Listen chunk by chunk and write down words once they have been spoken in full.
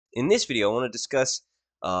In this video, I want to discuss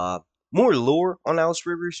more lore on ALYS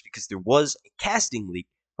Rivers because there was a casting leak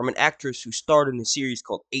from an actress who starred in a series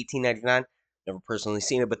called 1899. Never personally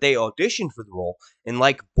seen it, but they auditioned for the role. And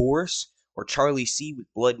like Boris or Charlie C with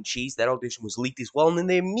Blood and Cheese, that audition was leaked as well, and then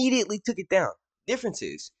they immediately took it down. Difference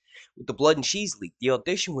is, with the Blood and Cheese leak, the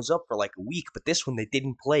audition was up for like a week, but this one they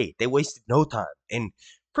didn't play it. They wasted no time. And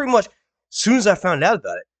pretty much, as soon as I found out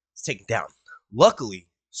about it, it's taken down. Luckily,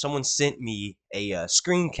 someone sent me a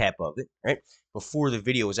screen cap of it, right, before the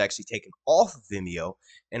video was actually taken off of Vimeo,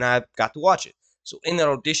 and I got to watch it. So in that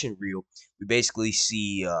audition reel, we basically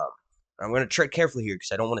see, I'm going to tread carefully here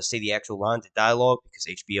because I don't want to say the actual lines of dialogue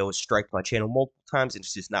because HBO has striked my channel multiple times and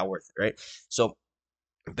it's just not worth it, right? So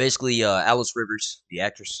basically, ALYS Rivers, the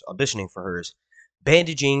actress auditioning for her, is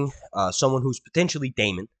bandaging someone who's potentially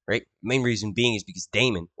Daemon, right? Main reason being is because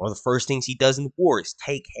Daemon, one of the first things he does in the war is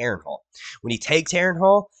take Harrenhal. When he takes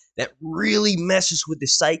Harrenhal, that really messes with the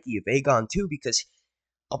psyche of Aegon too, because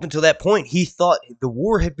up until that point, he thought the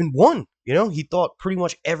war had been won. You know, he thought pretty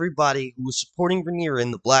much everybody who was supporting Rhaenyra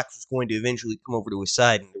and the Blacks was going to eventually come over to his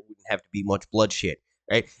side, and there wouldn't have to be much bloodshed,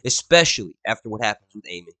 right? Especially after what happens with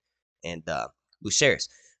Aemond and Lucerys.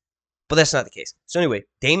 But that's not the case. So anyway,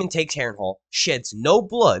 Daemon takes Harrenhal, sheds no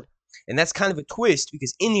blood, and that's kind of a twist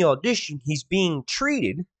because in the audition, he's being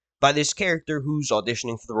treated by this character who's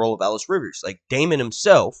auditioning for the role of ALYS Rivers. Like, Daemon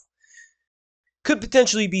himself could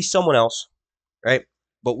potentially be someone else, right?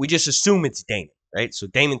 But we just assume it's Daemon, right? So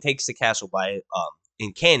Daemon takes the castle by,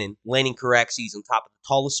 in canon, landing Caraxes on top of the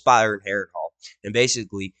tallest spire in Harrenhal, and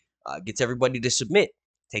basically gets everybody to submit,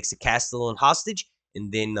 takes the castle in hostage,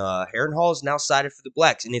 and then Harrenhal is now sided for the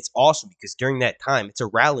Blacks, and it's awesome because during that time, it's a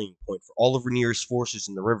rallying point for all of Rhaenyra's forces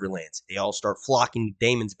in the Riverlands. They all start flocking to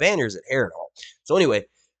Daemon's banners at Harrenhal. So anyway,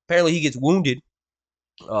 apparently he gets wounded,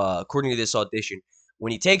 according to this audition,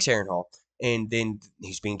 when he takes Harrenhal, and then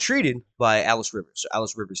he's being treated by ALYS Rivers. So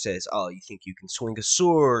ALYS Rivers says, "Oh, you think you can swing a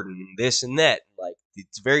sword and this and that?" Like,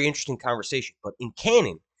 it's a very interesting conversation. But in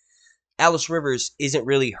canon, ALYS Rivers isn't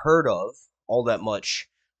really heard of all that much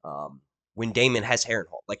when Daemon has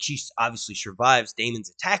Harrenhal. Like, she obviously survives Daemon's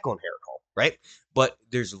attack on Harrenhal, right? But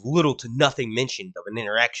there's little to nothing mentioned of an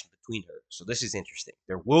interaction between her. So this is interesting.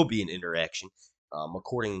 There will be an interaction,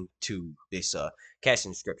 according to this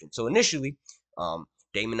casting description. So initially,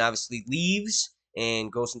 Daemon obviously leaves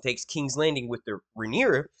and goes and takes King's Landing with the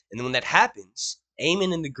Rhaenyra, and then when that happens,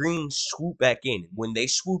 Aemond and the Greens swoop back in. And when they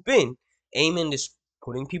swoop in, Aemond is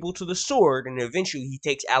putting people to the sword, and eventually he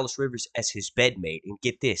takes ALYS Rivers as his bedmate. And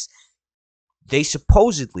get this, they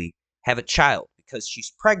supposedly have a child because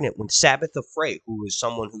she's pregnant when Sabitha Frey, who is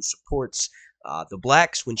someone who supports the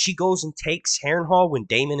Blacks, when she goes and takes Harrenhal when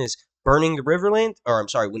Daemon is burning the Riverlands, or I'm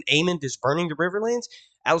sorry, when Aemond is burning the Riverlands,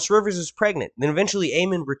 ALYS Rivers is pregnant. Then eventually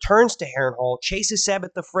Aemond returns to Harrenhal, chases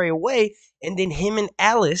Sabitha Frey away, and then him and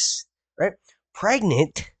ALYS, right,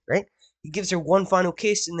 pregnant, right, he gives her one final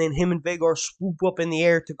kiss, and then him and Vhagar swoop up in the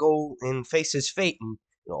air to go and face his fate, and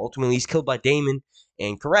ultimately he's killed by Daemon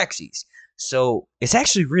and Caraxes. So it's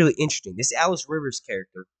actually really interesting. This ALYS Rivers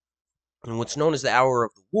character, and what's known as the Hour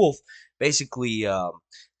of the Wolf, basically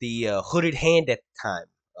the hooded hand at the time.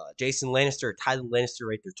 Jason Lannister or Tyler Lannister,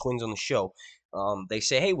 right? They're twins on the show. They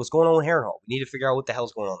say, "Hey, what's going on with Harrenhal? We need to figure out what the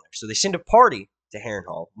hell's going on there." So they send a party to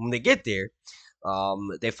Harrenhal. When they get there,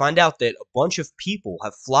 they find out that a bunch of people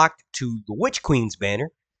have flocked to the Witch Queen's banner,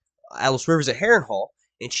 ALYS Rivers at Harrenhal,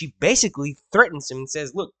 and she basically threatens him and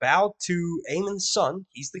says, "Look, bow to Aemond's son.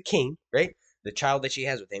 He's the king, right? The child that she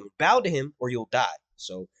has with Aemond. Bow to him or you'll die."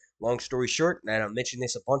 So, long story short, and I mentioned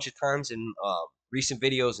this a bunch of times in recent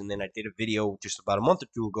videos, and then I did a video just about a month or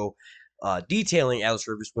two ago detailing ALYS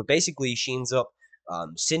Rivers, but basically she ends up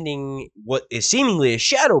sending what is seemingly a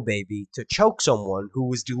shadow baby to choke someone who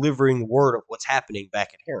was delivering word of what's happening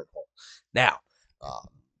back at Harrenhal. Now,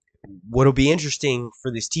 what'll be interesting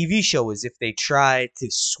for this TV show is if they try to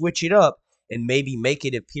switch it up and maybe make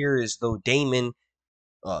it appear as though Daemon,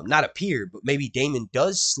 not appear, but maybe Daemon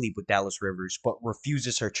does sleep with ALYS Rivers, but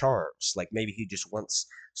refuses her charms. Like, maybe he just wants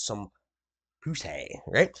some pussy,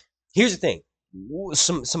 right? Here's the thing.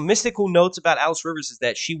 Some mystical notes about ALYS Rivers is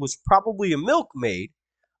that she was probably a milkmaid,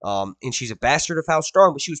 and she's a bastard of House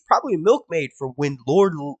Strong, but she was probably a milkmaid from when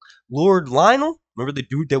Lord Lionel, remember the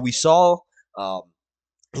dude that we saw,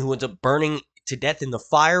 who ends up burning to death in the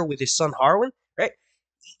fire with his son Harwin, right?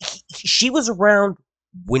 She was around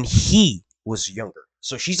when he was younger.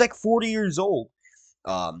 So she's like 40 years old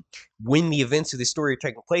when the events of the story are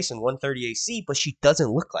taking place in 130 AC, but she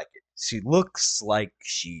doesn't look like it. She looks like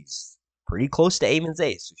she's pretty close to Aemond's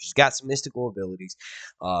age, so she's got some mystical abilities.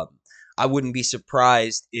 I wouldn't be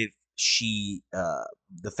surprised if she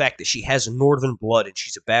the fact that she has northern blood and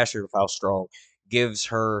she's a bastard of House Strong gives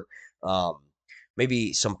her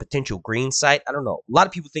maybe some potential green sight. I don't know. A lot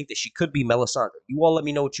of people think that she could be Melisandre. You all let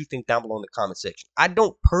me know what you think down below in the comment section. I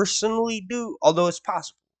don't personally do, although it's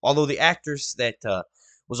possible. Although the actress that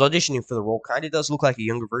was auditioning for the role kind of does look like a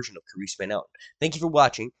younger version of Carice Van Houten. Thank you for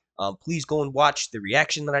watching. Please go and watch the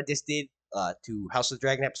reaction that I just did to House of the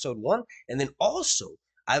Dragon episode 1. And then also,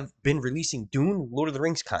 I've been releasing Dune Lord of the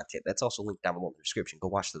Rings content. That's also linked down below in the description. Go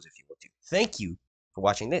watch those if you want to. Thank you for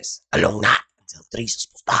watching this. Along night until Tracey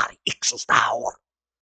spostare, ixos